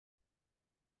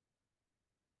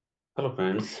Hello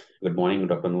friends, good morning,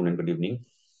 good afternoon and good evening.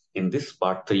 In this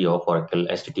part 3 of Oracle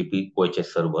HTTP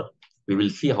OHS server, we will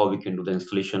see how we can do the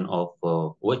installation of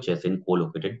OHS in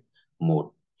collocated mode.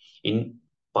 In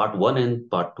part 1 and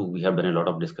part 2, we have done a lot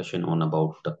of discussion on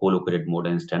about the collocated mode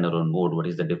and standalone mode. What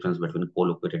is the difference between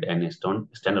collocated and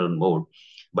standalone mode?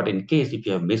 But in case if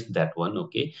you have missed that one,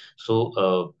 okay,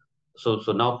 so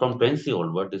now from 20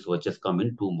 onward, this OHS come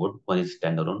in two mode. One is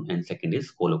standalone and second is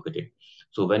collocated.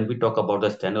 So when we talk about the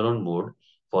standalone mode,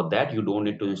 for that you don't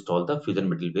need to install the Fusion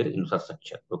middleware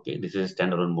infrastructure. Okay, this is a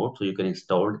standalone mode, so you can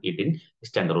install it in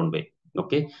standalone way.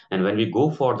 Okay, and when we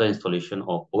go for the installation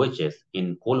of OHS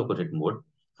in co-located mode,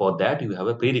 for that you have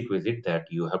a prerequisite that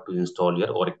you have to install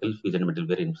your Oracle Fusion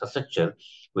middleware infrastructure,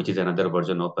 which is another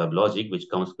version of WebLogic, which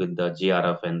comes with the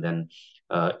JRF and then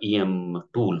EM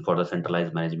tool for the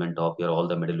centralized management of your all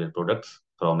the middleware products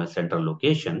from a central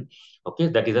location. Okay,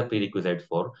 that is a prerequisite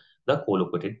for the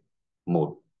co-located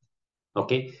mode.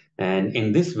 Okay, and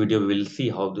in this video we will see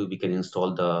how we can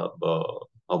install the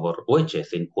our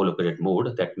OHS in co-located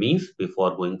mode. That means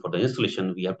before going for the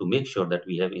installation, we have to make sure that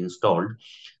we have installed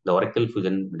the Oracle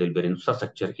Fusion middleware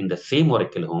infrastructure in the same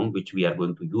Oracle home which we are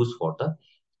going to use for the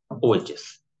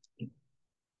OHS.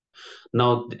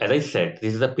 Now, as I said,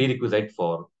 this is a prerequisite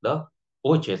for the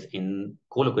OHS in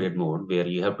co-located mode, where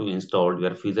you have to install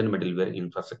your Fusion middleware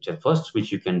infrastructure first,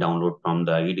 which you can download from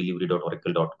the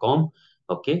edelivery.oracle.com.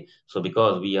 Okay, so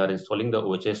because we are installing the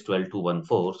OHS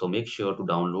 12.2.14, so make sure to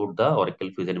download the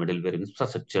Oracle Fusion middleware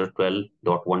infrastructure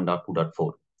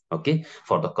 12.1.2.4. Okay,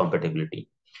 for the compatibility.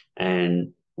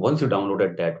 And once you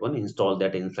downloaded that one, install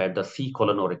that inside the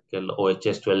C:/Oracle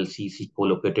OHS 12cc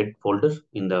co-located folder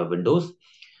in the Windows.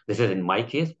 This is in my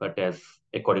case, but as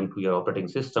according to your operating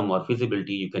system or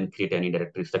feasibility, you can create any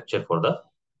directory structure for the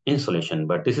installation.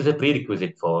 But this is a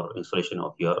prerequisite for installation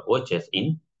of your OHS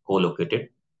in co-located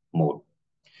mode.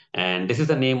 And this is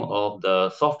the name of the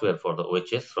software for the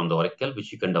OHS from the Oracle,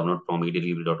 which you can download from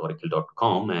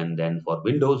edelivery.oracle.com. And then for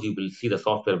Windows, you will see the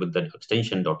software with the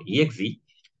extension .exe.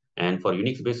 And for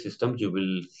Unix-based systems, you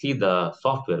will see the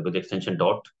software with the extension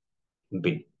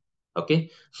 .bin.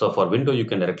 Okay, so for Windows, you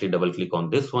can directly double click on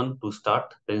this one to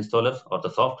start the installer or the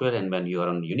software. And when you are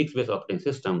on Unix-based operating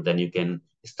system, then you can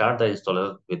start the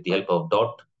installer with the help of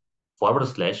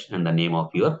 // and the name of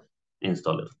your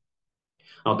installer.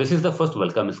 Now, this is the first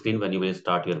welcome screen when you will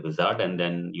start your wizard, and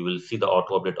then you will see the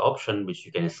auto update option, which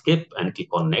you can skip and click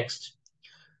on next.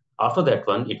 After that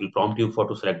one, it will prompt you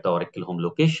to select the Oracle home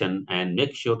location, and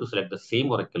make sure to select the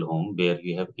same Oracle home where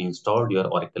you have installed your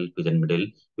Oracle Fusion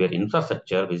middleware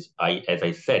infrastructure, which as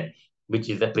I said, which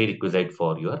is a prerequisite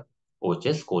for your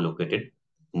OHS co-located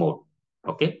mode.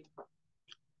 Okay.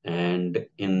 And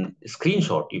in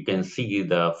screenshot, you can see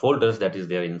the folders that is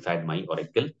there inside my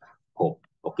Oracle home.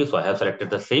 Okay, so I have selected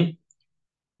the same.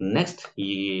 Next,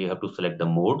 you have to select the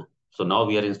mode. So now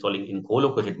we are installing in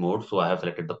co-located mode. So I have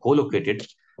selected the co-located,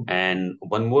 and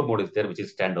one more mode is there, which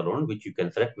is standalone, which you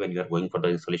can select when you are going for the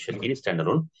installation in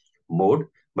standalone mode.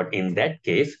 But in that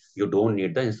case, you don't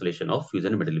need the installation of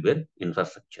Fusion middleware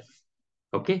infrastructure.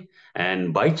 Okay,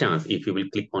 and by chance, if you will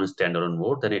click on standalone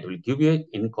mode, then it will give you an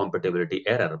incompatibility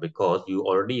error because you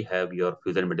already have your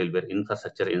Fusion middleware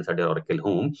infrastructure inside your Oracle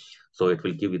home. So it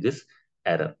will give you this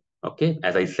error. Okay,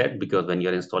 as I said, because when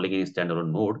you're installing in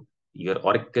standalone mode, your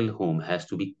Oracle home has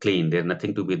to be clean. There's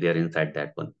nothing to be there inside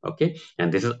that one. Okay,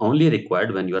 and this is only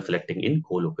required when you are selecting in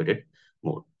co-located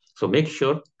mode. So make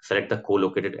sure select the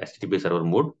co-located HTTP server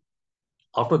mode.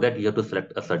 After that, you have to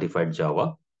select a certified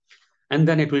Java, and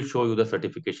then it will show you the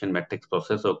certification metrics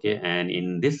process. Okay, and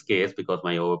in this case, because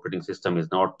my operating system is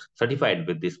not certified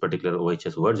with this particular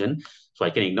OHS version, so I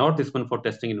can ignore this one for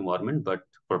testing environment, but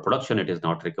for production it is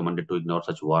not recommended to ignore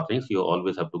such warnings. You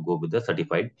always have to go with the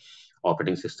certified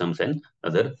operating systems and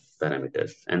other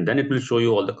parameters, and then it will show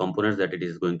you all the components that it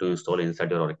is going to install inside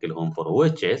your Oracle home for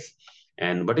OHS.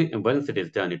 And once it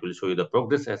is done, it will show you the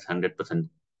progress as 100%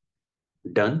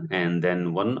 done. And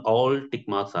then when all tick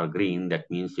marks are green,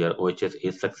 that means your OHS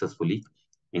is successfully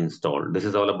installed. This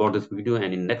is all about this video,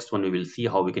 and in next one we will see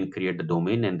how we can create the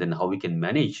domain and then how we can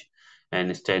manage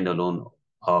and standalone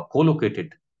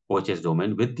co-located OHS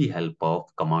domain with the help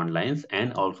of command lines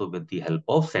and also with the help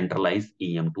of centralized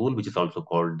EM tool, which is also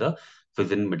called the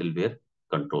Fusion middleware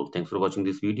control. Thanks for watching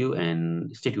this video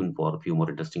and stay tuned for a few more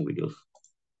interesting videos.